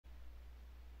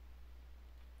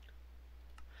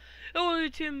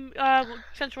YouTube,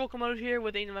 Central Komodo here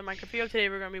with another Minecraft video. Today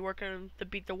we're going to be working to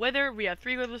beat the Wither. We have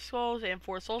 3 Wither Skulls and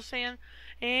 4 Soul Sand.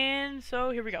 And so,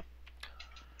 here we go.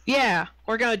 Yeah,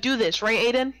 we're gonna do this, right,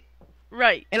 Aiden?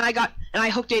 Right. And I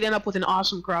hooked Aiden up with an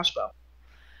awesome crossbow.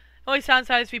 Only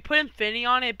downside is we put Infinity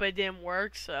on it, but it didn't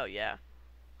work, so yeah.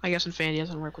 I guess Infinity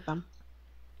doesn't work with them.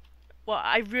 Well,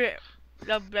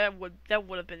 that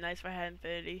would have been nice if I had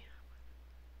Infinity.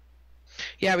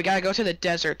 Yeah, we gotta go to the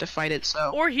desert to fight it,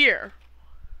 so... Or here.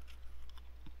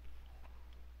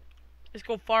 Just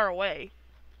go far away.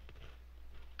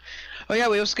 Oh yeah,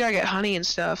 we also gotta get honey and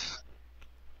stuff.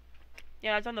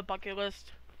 Yeah, it's on the bucket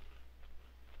list.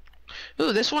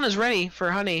 Ooh, this one is ready for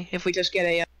honey, if we just get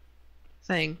a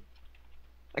thing.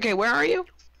 Okay, where are you?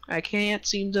 I can't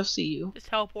seem to see you. Just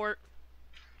teleport.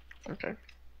 Okay.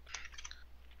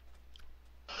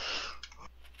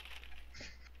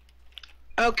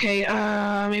 Okay,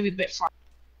 maybe a bit far.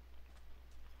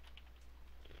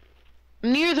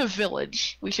 Near the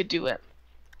village, we should do it.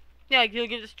 Yeah, you'll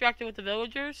get distracted with the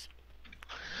villagers.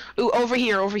 Ooh, over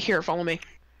here, follow me.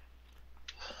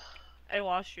 I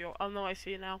lost you. Oh no, I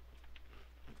see it now.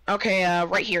 Okay,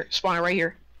 right here, spawn right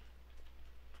here.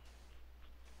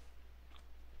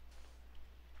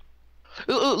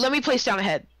 Ooh, let me place down a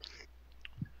head.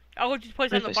 I'll just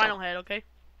place on the final head, okay?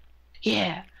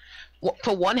 Yeah.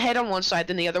 Put one head on one side,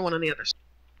 then the other one on the other side.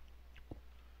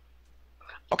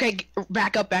 Okay,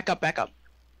 back up.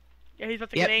 Yeah, he's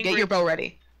about to get angry. Get your bow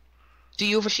ready. Do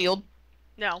you have a shield?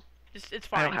 No, it's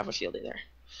fine. I don't have a shield either.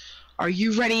 Are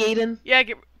you ready, Aiden? Yeah,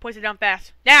 place it down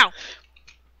fast. Now!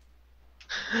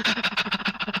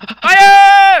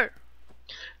 Fire!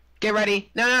 Get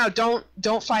ready. No,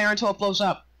 don't fire until it blows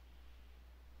up.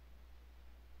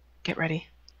 Get ready.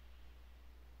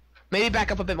 Maybe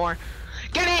back up a bit more.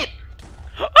 Get it!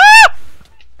 Ah!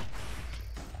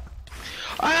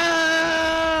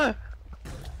 Ah!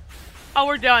 Oh,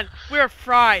 we're done. We're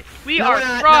fried. We No, are we're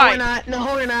not. fried. No, we're not. No,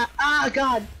 we're not. Ah,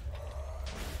 God.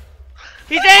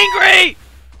 He's angry!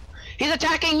 He's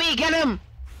attacking me. Get him!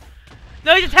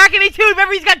 No, he's attacking me too.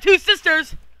 Remember, he's got 2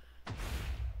 sisters.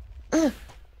 He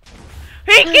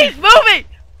keeps moving!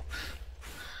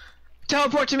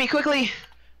 Teleport to me quickly.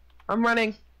 I'm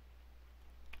running.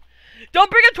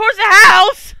 Don't bring him towards the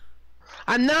house!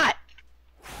 I'm not.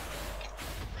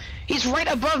 He's right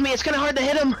above me. It's kind of hard to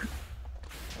hit him.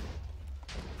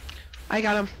 I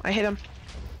got him. I hit him.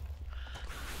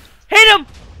 Hit him!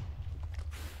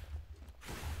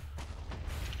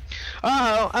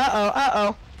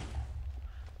 Uh-oh.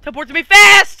 Teleport to me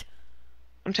fast!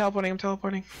 I'm teleporting.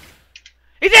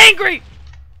 He's angry!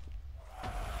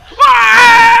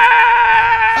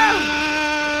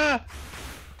 Ah!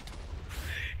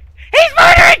 He's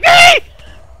murdering me!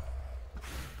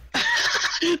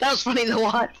 That was funny to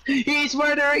watch. He's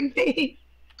murdering me.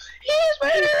 He's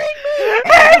murdering me.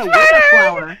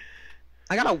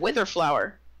 I got a wither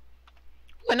flower.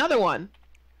 Ooh, another one.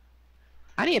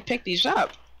 I need to pick these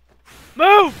up.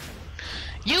 Move!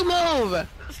 You move!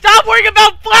 Stop worrying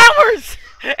about flowers!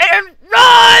 And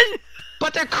run!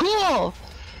 But they're cool!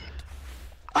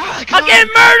 Oh, I'm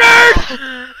getting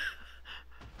murdered!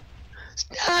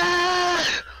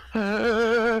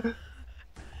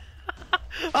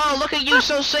 Oh, look at you,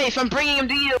 so safe. I'm bringing him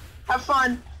to you. Have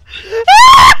fun.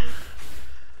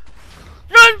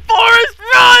 Run, Forrest,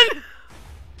 run!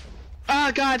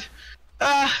 Oh, God.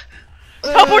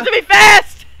 Teleport to me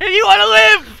fast! If you want to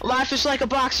live! Life is like a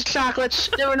box of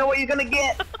chocolates. Never know what you're gonna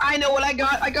get. I know what I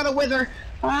got. I got a wither.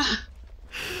 Ah!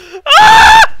 He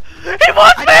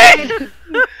wants me!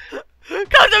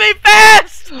 Come to me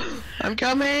fast! I'm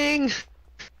coming.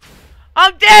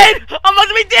 I'm dead! I'm about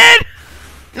to be dead!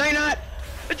 No, you're not.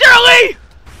 It's early!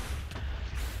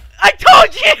 I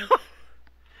told you!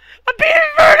 I'm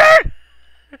being murdered!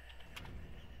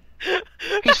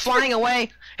 He's flying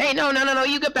away. Hey, no,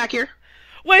 you get back here.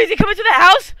 Wait, is he coming to the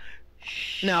house?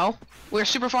 No, we're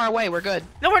super far away. We're good.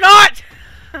 No, we're not!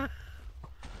 Die,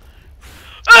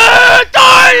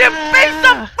 you beast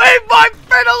of leave my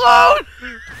friend alone!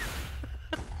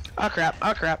 Oh crap.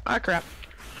 Ah!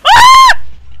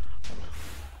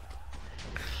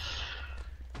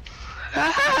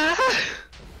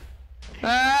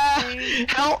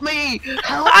 Help me!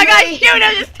 I got you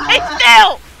now, just stay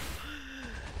still!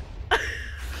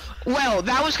 Well,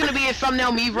 that was gonna be a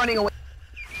thumbnail, me running away.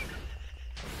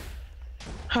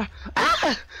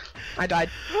 I died.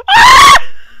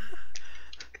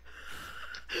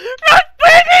 Run,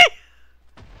 baby!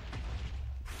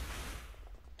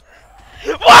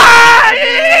 Why?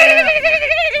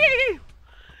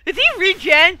 Does he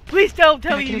regen? Please don't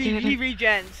tell me he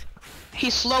regens. He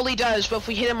slowly does, but if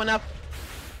we hit him enough,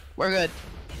 we're good.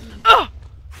 Ugh!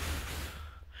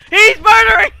 He's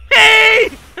murdering me!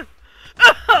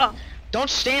 Don't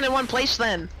stand in one place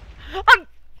then. I'm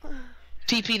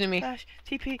TP to me. Slash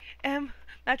TP M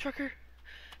Matt Trucker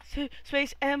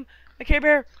space M a Care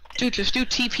Bear. Dude, just do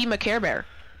TP McCare Bear.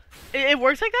 It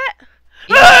works like that?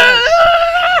 Yes.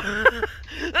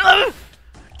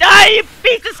 Die, you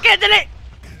piece of skin today!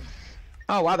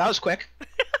 Oh wow, that was quick.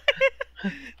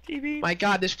 TP My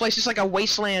god, this place is like a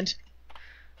wasteland.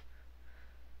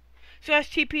 slash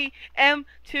TP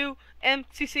M2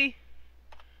 MCC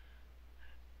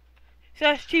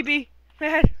slash TB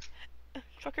Mad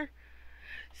Trucker.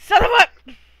 Son of a...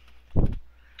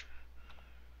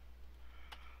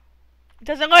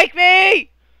 Doesn't like me!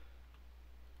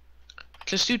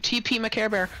 Just do TP McCare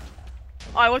Bear.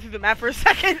 Oh, I went through the map for a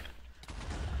second.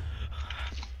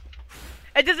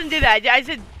 It doesn't do that. I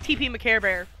said TP McCare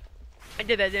Bear. I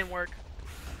did that. It didn't work.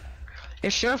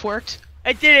 It should have worked.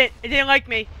 It didn't. It didn't like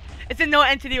me. It said no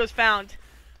entity was found.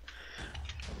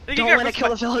 Don't let it kill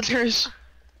the villagers.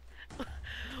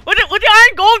 What did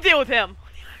Iron Golem deal with him?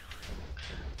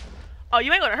 Oh, you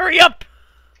might want to hurry up.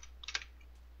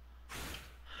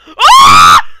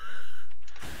 Ah!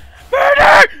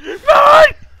 Murder! Run!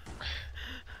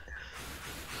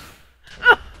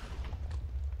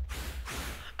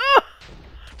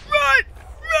 Run! Run!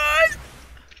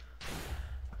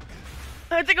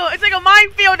 It's like a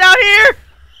minefield out here.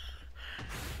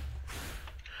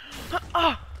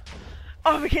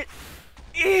 Oh, we can't.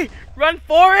 Run,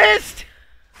 Forest!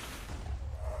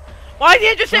 Why is he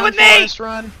interested Run, with me? Forrest,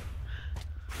 run.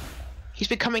 He's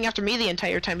been coming after me the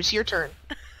entire time. It's your turn.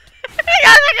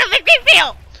 That doesn't make me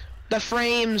feel. The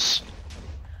frames.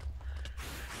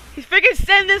 He's freaking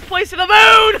sending this place to the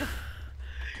moon!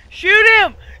 Shoot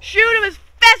him! Shoot him as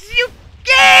fast as you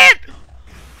can!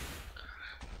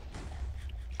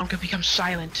 I'm gonna become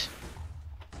silent.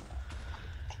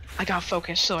 I got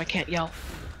focus, so I can't yell.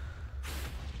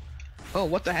 Oh,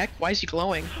 what the heck? Why is he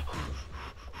glowing?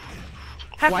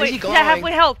 Halfway, Why is he he's glowing? at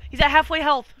halfway health. He's at halfway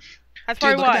health. That's Dude,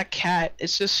 probably look why. at that cat.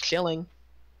 It's just chilling.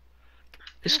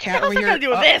 This What cat the over hell's here. that gonna do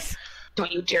with this?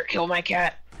 Don't you dare kill my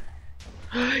cat.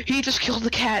 He just killed the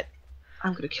cat.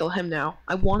 I'm gonna kill him now.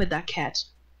 I wanted that cat.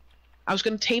 I was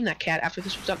gonna tame that cat after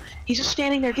this was done. He's just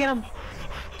standing there. Get him.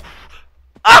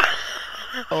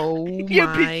 Oh You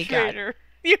my god. betrayer.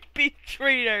 You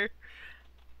betrayer.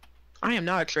 I am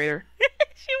not a traitor. Yes,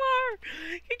 you are.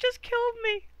 You just killed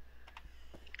me.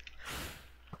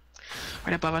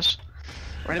 Right above us.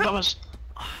 Right above us.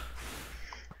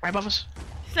 Right above us.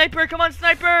 Sniper, come on,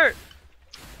 sniper!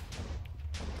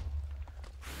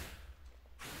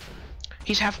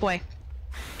 He's halfway.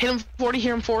 Hit him 40,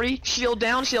 hit him 40. Shield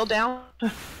down, shield down.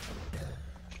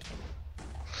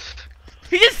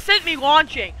 He just sent me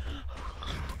launching.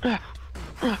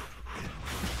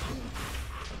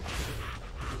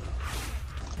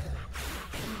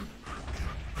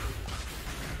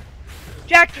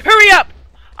 Jack, hurry up!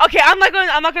 Okay, I'm not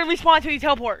gonna respawn until you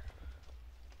teleport.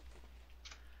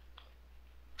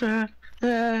 Okay.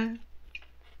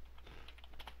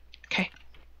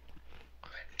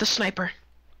 The sniper.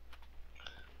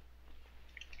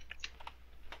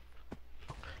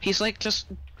 He's like just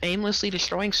aimlessly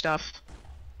destroying stuff.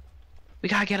 We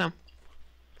gotta get him.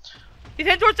 He's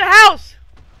heading towards the house!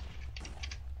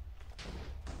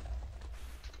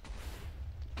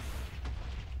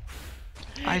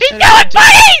 He's killing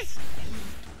buddies!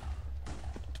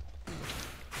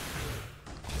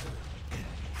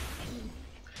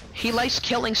 He likes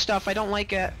killing stuff. I don't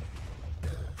like it.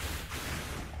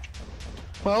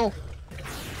 Whoa.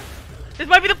 This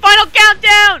might be the final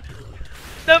countdown!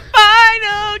 The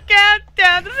final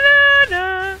countdown!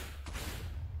 Da-da-da-da.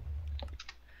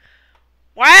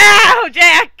 Wow,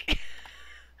 Jack!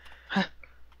 Huh.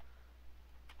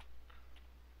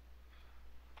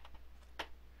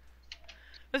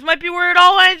 This might be where it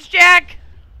all ends, Jack!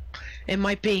 It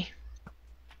might be.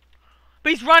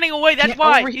 But he's running away, that's Get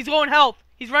why. over He's going health.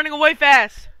 He's running away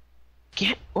fast.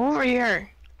 Get over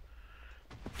here.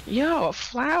 Yo, a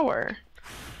flower.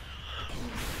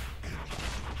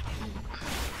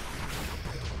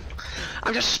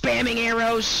 I'm just spamming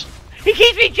arrows. He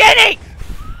keeps me jetting!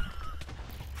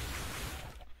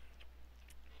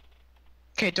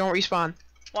 Okay, don't respawn.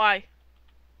 Why?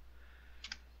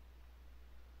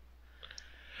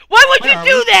 Why would Where you are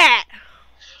do we? that?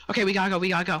 Okay, we gotta go, we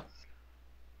gotta go.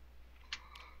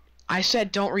 I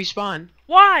said don't respawn.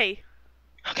 Why?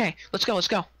 Okay, let's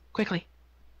go, quickly.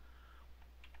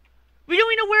 We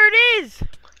don't even know where it is.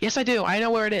 Yes, I do. I know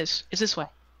where it is. It's this way.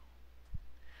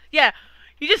 Yeah,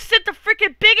 you just sent the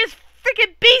freaking biggest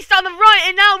freaking beast on the run,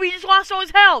 and now we just lost all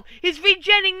his health. He's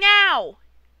regenning now.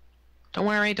 Don't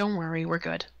worry, we're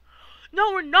good.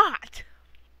 No, we're not.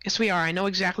 Yes, we are. I know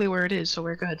exactly where it is, so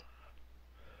we're good.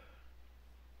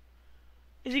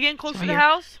 Is he getting close It's to right the here.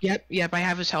 house? Yep, I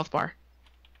have his health bar.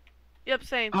 Yep,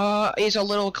 same. He's a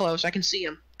little close. I can see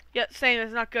him. Yep, same.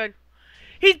 That's not good.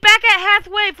 He's back at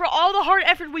halfway for all the hard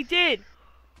effort we did.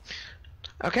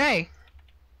 Okay.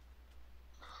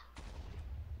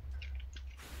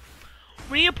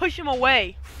 We need to push him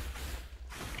away.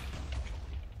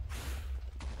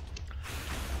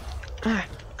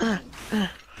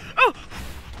 Oh!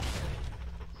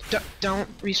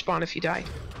 Don't respawn if you die.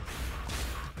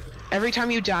 Every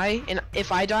time you die, and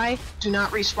if I die, do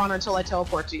not respawn until I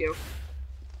teleport to you.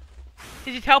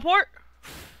 Did you teleport?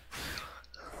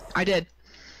 I did.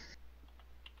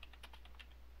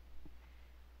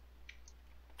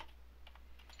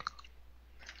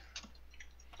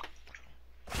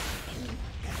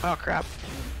 Oh crap.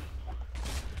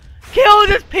 Kill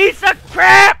this piece of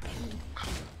crap!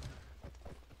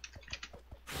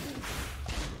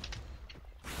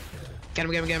 Get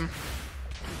him, get him, get him.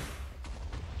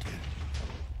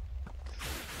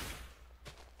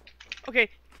 Okay,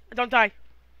 don't die.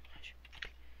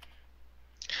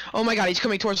 Oh my god, he's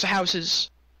coming towards the houses.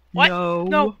 What?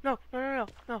 No.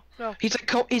 No.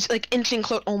 He's like inching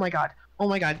close. Oh my god. Oh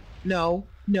my god. No.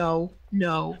 No.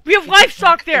 No. We have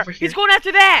livestock there. Over here. He's going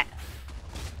after that.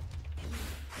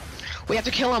 We have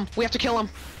to kill him. We have to kill him.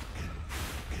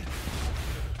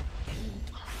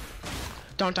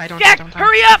 Don't die, don't die, Jack, don't die.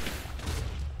 hurry up!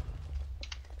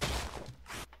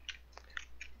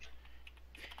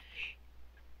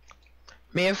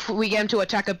 Maybe if we get him to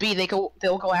attack a bee,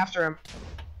 they'll go after him.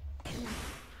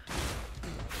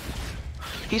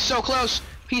 He's so close.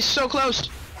 He's so close.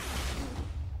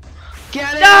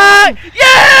 Get him! Die!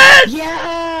 Yes!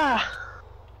 Yeah!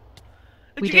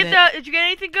 Did We you did get the? Did you get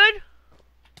anything good?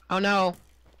 Oh no.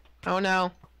 Oh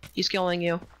no. He's killing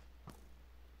you.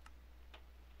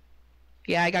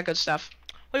 Yeah, I got good stuff.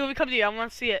 Wait, let me come to you. I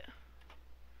want to see it.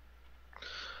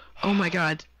 Oh my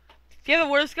god. Do you have a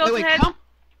water skeleton Wait, head?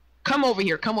 come over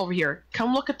here, come over here.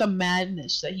 Come look at the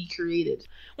madness that he created.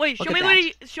 Wait, Look show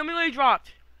at me what he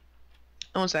dropped.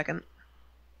 1 second.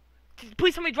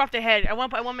 Please tell me he dropped a head. I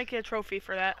want to make it a trophy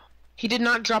for that. He did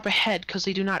not drop a head, because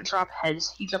they do not drop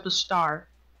heads. He dropped a star.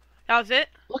 That was it?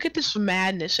 Look at this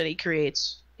madness that he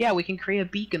creates. Yeah, we can create a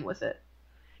beacon with it.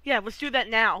 Yeah, let's do that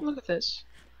now. Look at this.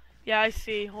 Yeah, I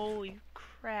see. Holy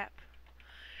crap.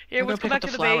 Here, I'm let's go gonna back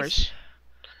pick to up the the base. flowers.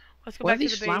 Let's go What are back to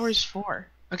these the base. flowers for?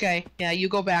 Okay, yeah, you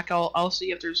go back. I'll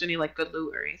see if there's any like good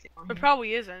loot or anything. It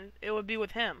probably isn't. It would be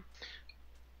with him.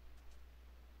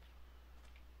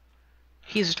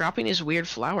 He's dropping his weird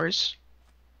flowers.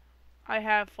 I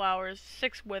have flowers.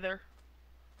 6 wither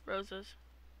roses.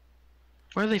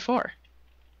 What are they for?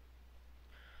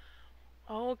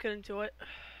 I'll get into it.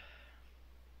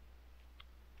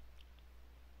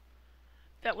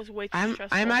 That was way too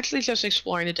stressful. I'm actually just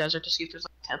exploring the desert to see if there's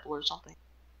like a temple or something.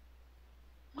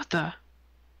 What the?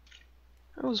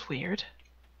 That was weird.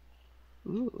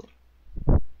 Ooh.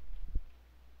 As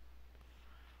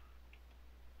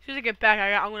soon as I get back,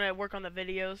 I'm gonna work on the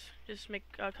videos. Just make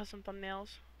custom thumbnails.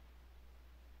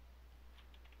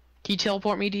 Can you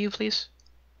teleport me to you, please?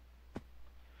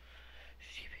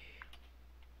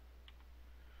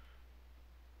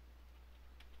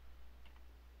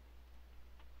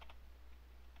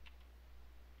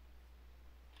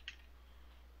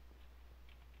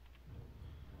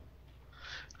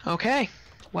 Okay.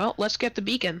 Well, let's get the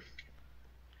beacon.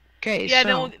 Okay, Yeah,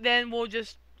 so then we'll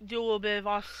just do a little bit of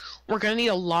us. we're gonna need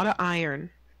a lot of iron.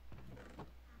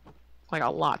 Like a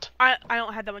lot. I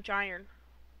don't have that much iron.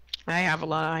 I have a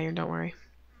lot of iron, don't worry.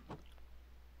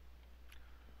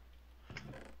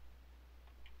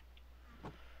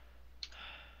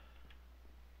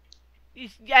 You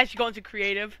actually go into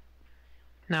creative.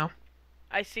 No.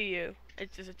 I see you.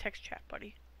 It's just a text chat,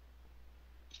 buddy.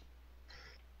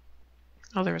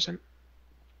 Oh, there isn't.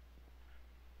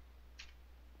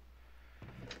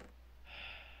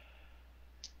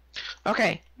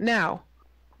 Okay, now,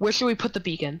 where should we put the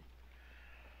beacon?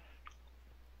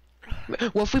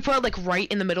 Well, if we put it like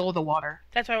right in the middle of the water.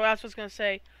 That's what I was gonna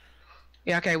say.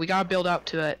 Yeah, okay, we gotta build up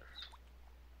to it.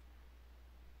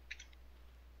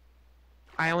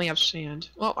 I only have sand.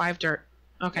 Well, I have dirt.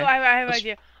 Okay. No, I have an Let's-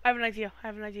 idea. I have an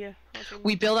idea.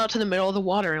 We build out to the middle of the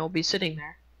water and it'll be sitting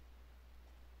there.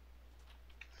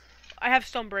 I have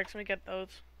stone bricks. Let me get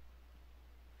those.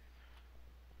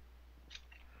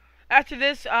 After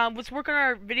this, let's work on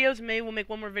our videos. Maybe we'll make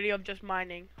one more video of just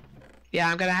mining. Yeah,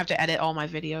 I'm gonna have to edit all my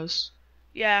videos.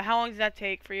 Yeah, how long does that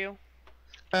take for you?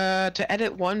 To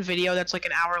edit one video that's like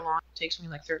an hour long takes me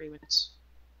like 30 minutes.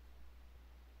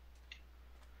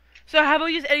 So how about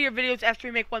you just edit your videos after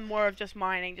we make one more of just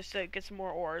mining, just to get some more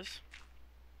ores?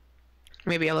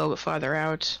 Maybe a little bit farther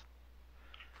out.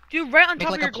 Dude, right on Make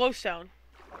top like of a your glowstone.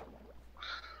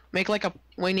 Make like a.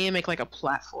 We need to make like a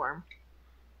platform.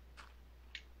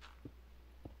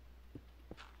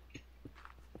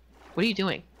 What are you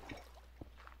doing?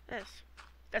 This.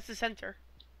 That's the center.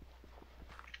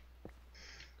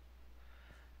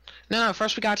 No,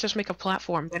 first we gotta just make a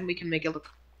platform, then we can make it look.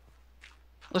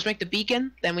 Let's make the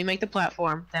beacon, then we make the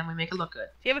platform, then we make it look good.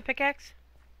 Do you have a pickaxe?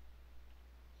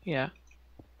 Yeah.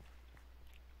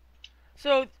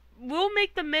 So, we'll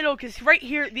make the middle, because right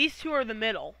here, these two are the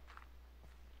middle.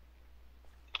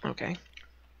 Okay.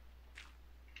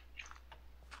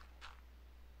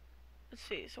 Let's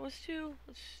see, so let's do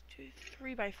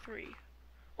 3 by 3.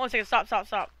 1 second,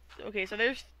 stop. Okay, so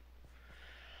there's...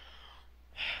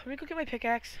 Let me go get my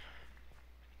pickaxe.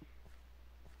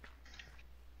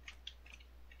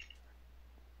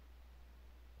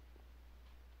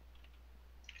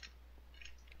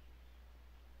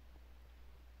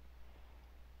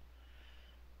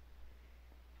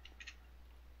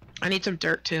 I need some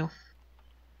dirt too.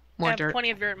 More I have dirt. plenty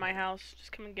of dirt in my house.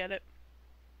 Just come and get it.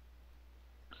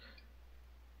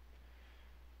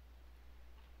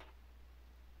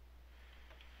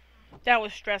 That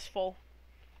was stressful.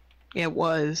 It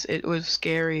was. It was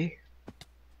scary.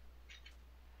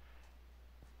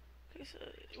 Okay, so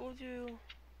we'll do...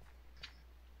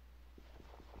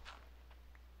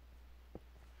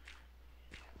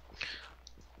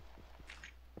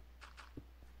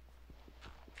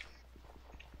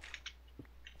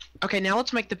 Okay, now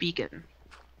let's make the beacon.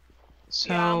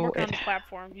 So yeah, I'm working on the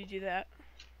platform. You do that.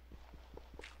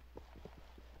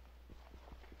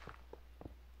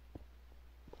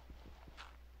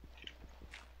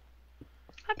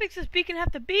 How big does this beacon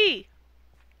have to be?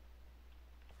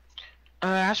 it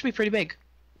has to be pretty big.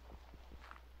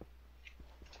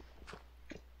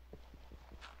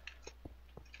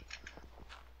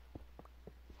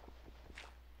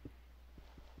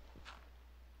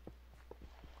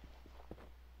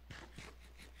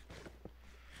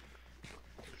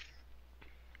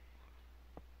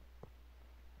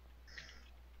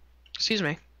 Excuse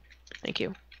me. Thank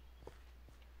you.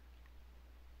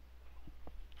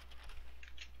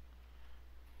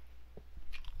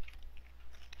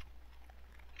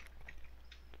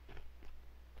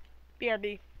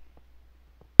 BRB.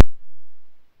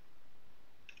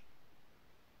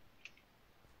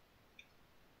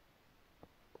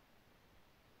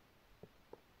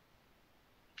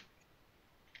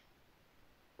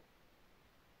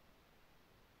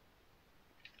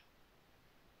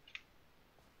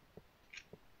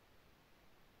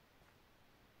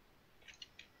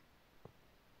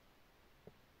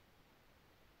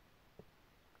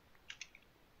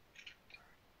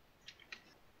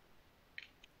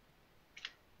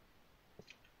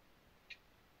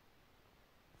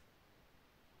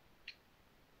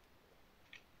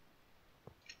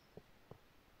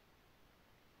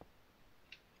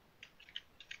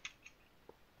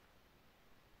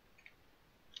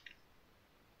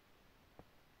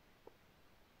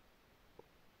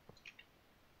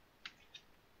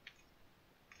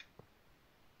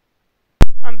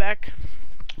 I'm back.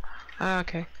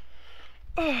 Okay.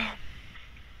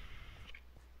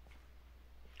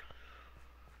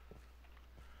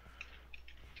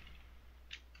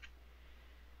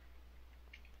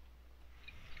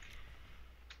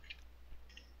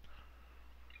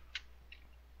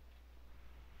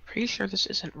 Pretty sure this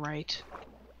isn't right.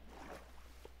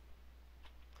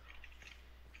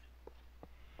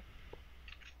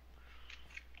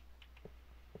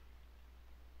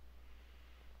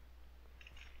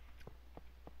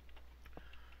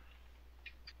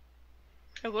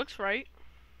 It looks right.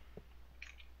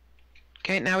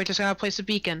 Okay, now we just gotta place a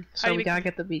beacon. How do So you we make gotta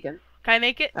get the beacon. Can I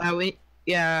make it?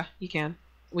 Yeah, you can.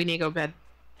 We need to go to bed.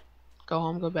 Go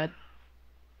home, go to bed.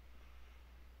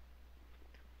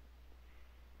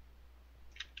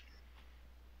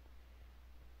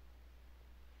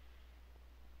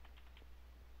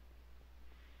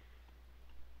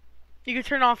 You can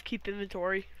turn off keep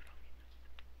inventory.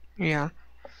 Yeah.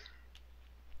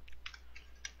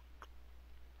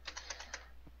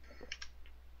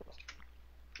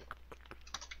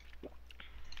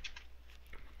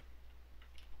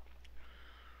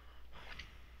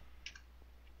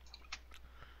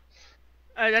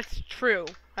 That's true.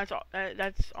 That's all.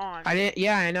 That's on. I didn't.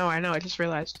 Yeah, I know. I just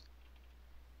realized.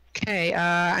 Okay.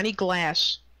 I need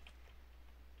glass.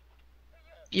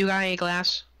 You got any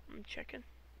glass? I'm checking.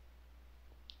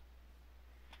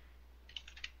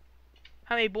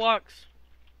 How many blocks?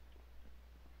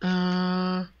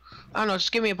 I don't know.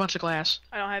 Just give me a bunch of glass.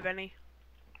 I don't have any.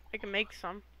 I can make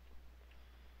some.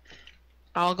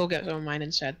 I'll go get some of mine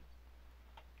instead.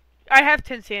 I have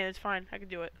 10 sand. It's fine. I can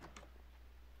do it.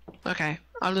 Okay.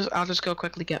 I'll just go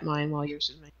quickly get mine while yours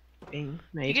is being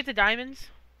made. You get the diamonds?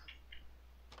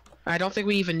 I don't think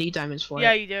we even need diamonds for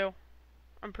Yeah, it. you do.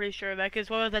 I'm pretty sure of that, because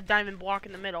what was that diamond block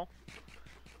in the middle?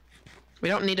 We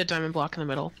don't need a diamond block in the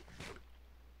middle.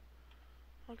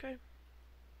 Okay.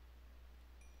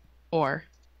 Or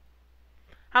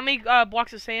How many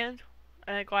blocks of sand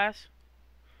and glass?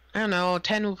 I don't know.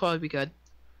 10 will probably be good.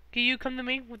 Can you come to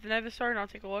me with the nether star and I'll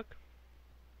take a look?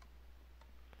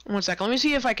 1 second. Let me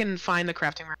see if I can find the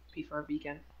crafting recipe for a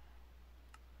beacon.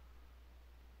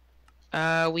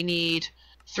 We need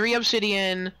 3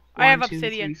 obsidian. I have 1, 2,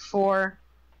 obsidian. 3, 4.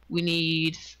 We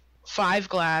need 5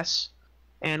 glass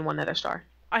and 1 nether star.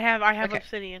 I have Okay.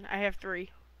 obsidian. I have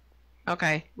 3.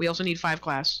 Okay. We also need 5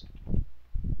 glass.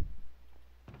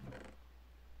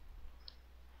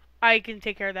 I can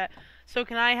take care of that. So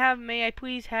may I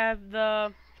please have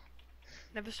the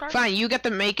nether star? Fine. You get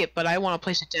to make it, but I want to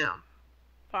place it down.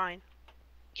 Fine.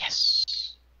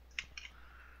 Yes.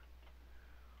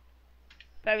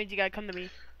 That means you gotta come to me.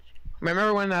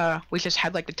 Remember when we just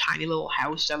had like the tiny little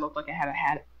house that looked like it had a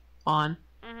hat on?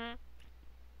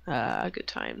 Good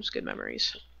times, good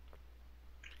memories.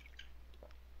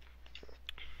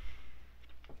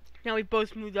 Now we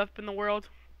both moved up in the world.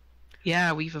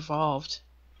 Yeah, we've evolved.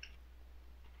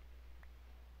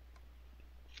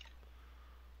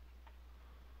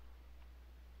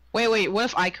 Wait, what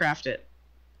if I craft it?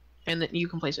 And then you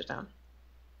can place it down.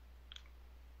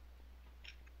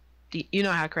 You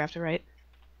know how to craft it, right?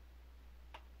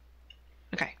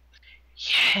 Okay.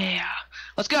 Yeah.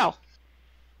 Let's go!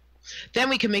 Then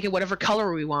we can make it whatever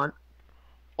color we want.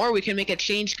 Or we can make it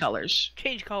change colors.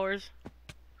 Change colors.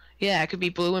 Yeah, it could be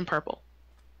blue and purple.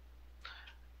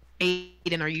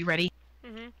 Aiden, are you ready?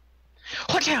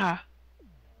 Hotcha!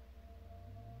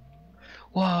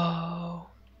 Whoa.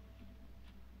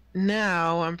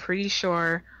 Now, I'm pretty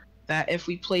sure that if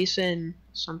we place in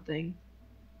something...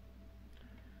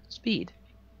 Speed.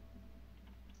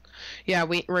 Yeah,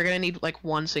 we're gonna need like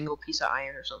 1 single piece of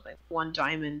iron or something. 1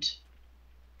 diamond.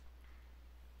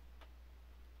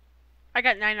 I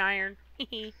got 9 iron.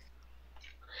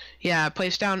 Yeah,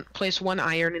 place 1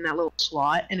 iron in that little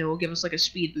slot, and it will give us like a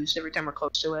speed boost every time we're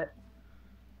close to it.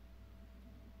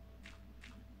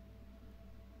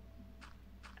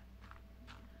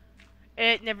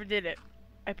 It never did it.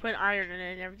 I put iron in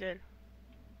it, it never did.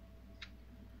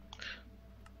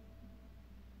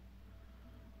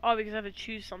 Oh, because I have to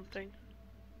choose something.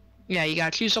 Yeah, you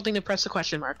gotta choose something to press the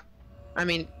question mark. I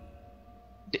mean,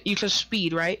 you chose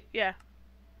speed, right? Yeah.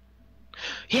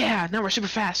 Yeah, now we're super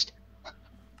fast.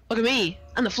 Look at me,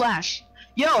 I'm the Flash.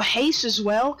 Yo, haste as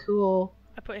well? Cool.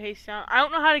 I put haste down. I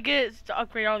don't know how to get it to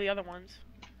upgrade all the other ones.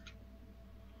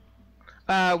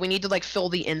 We need to like fill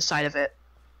the inside of it.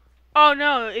 Oh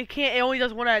no, it can't. It only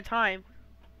does 1 at a time.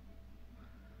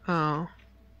 Oh.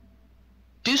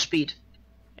 Do speed.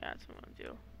 Yeah, that's what I'm gonna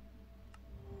do.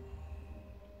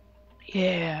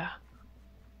 Yeah.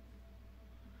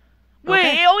 Wait,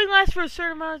 Okay. it only lasts for a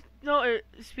certain amount. No,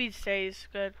 speed stays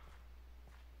good.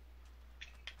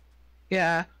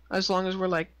 Yeah, as long as we're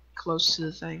like close to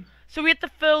the thing. So we have to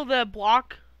fill the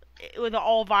block with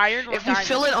all of iron. Or If we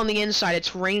fill it on the inside,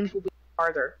 its range will be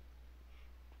farther.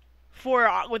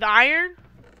 With iron,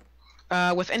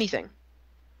 With anything.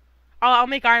 I'll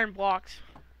make iron blocks.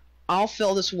 I'll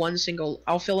fill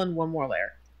in 1 more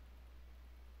layer.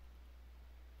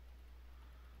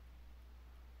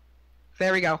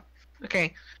 There we go.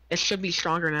 Okay, it should be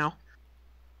stronger now.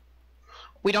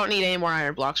 We don't need any more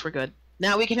iron blocks, we're good.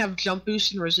 Now we can have jump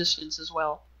boost and resistance as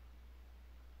well.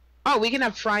 Oh, we can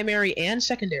have primary and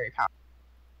secondary power.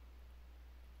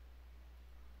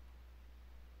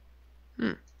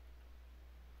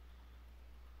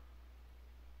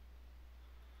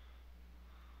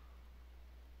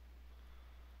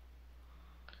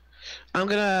 I'm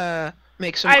gonna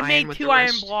make some I iron made with 2 the iron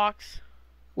rest. blocks.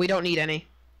 We don't need any.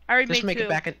 I already Just made 2.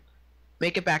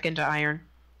 make it back into iron.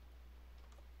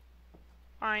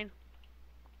 Fine.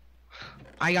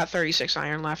 I got 36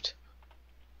 iron left.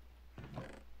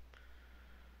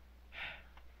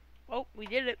 Oh, we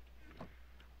did it.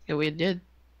 Yeah, we did.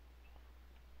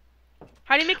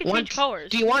 How do you make it change colors?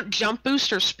 Do you want jump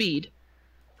boost or speed?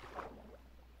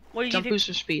 What do you Jump think? boost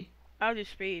or speed? I'll do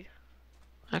speed.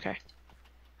 Okay.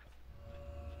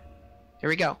 Here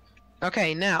we go.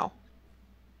 Okay, now.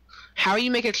 How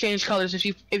you make it change colors if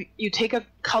you take a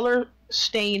color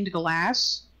stained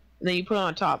glass and then you put it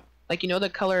on top. Like, you know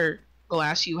the color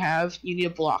glass you have? You need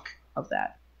a block of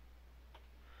that.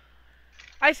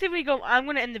 I say we go. I'm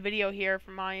gonna end the video here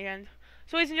from my end.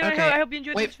 So, ladies and gentlemen, Okay. I hope you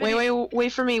enjoyed this Wait, video.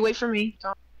 wait for me. Wait for me.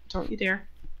 Don't you dare.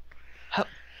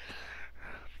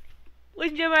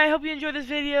 Ladies and gentlemen, I hope you enjoyed this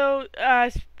video.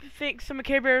 Thanks to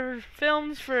Care Bear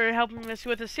Films for helping us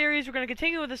with the series. We're going to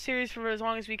continue with the series for as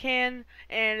long as we can.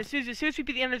 And as soon as we beat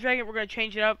the Ender Dragon, we're going to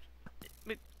change it up.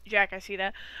 Jack, I see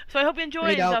that. So I hope you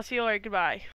enjoyed, and I'll see you later. Goodbye.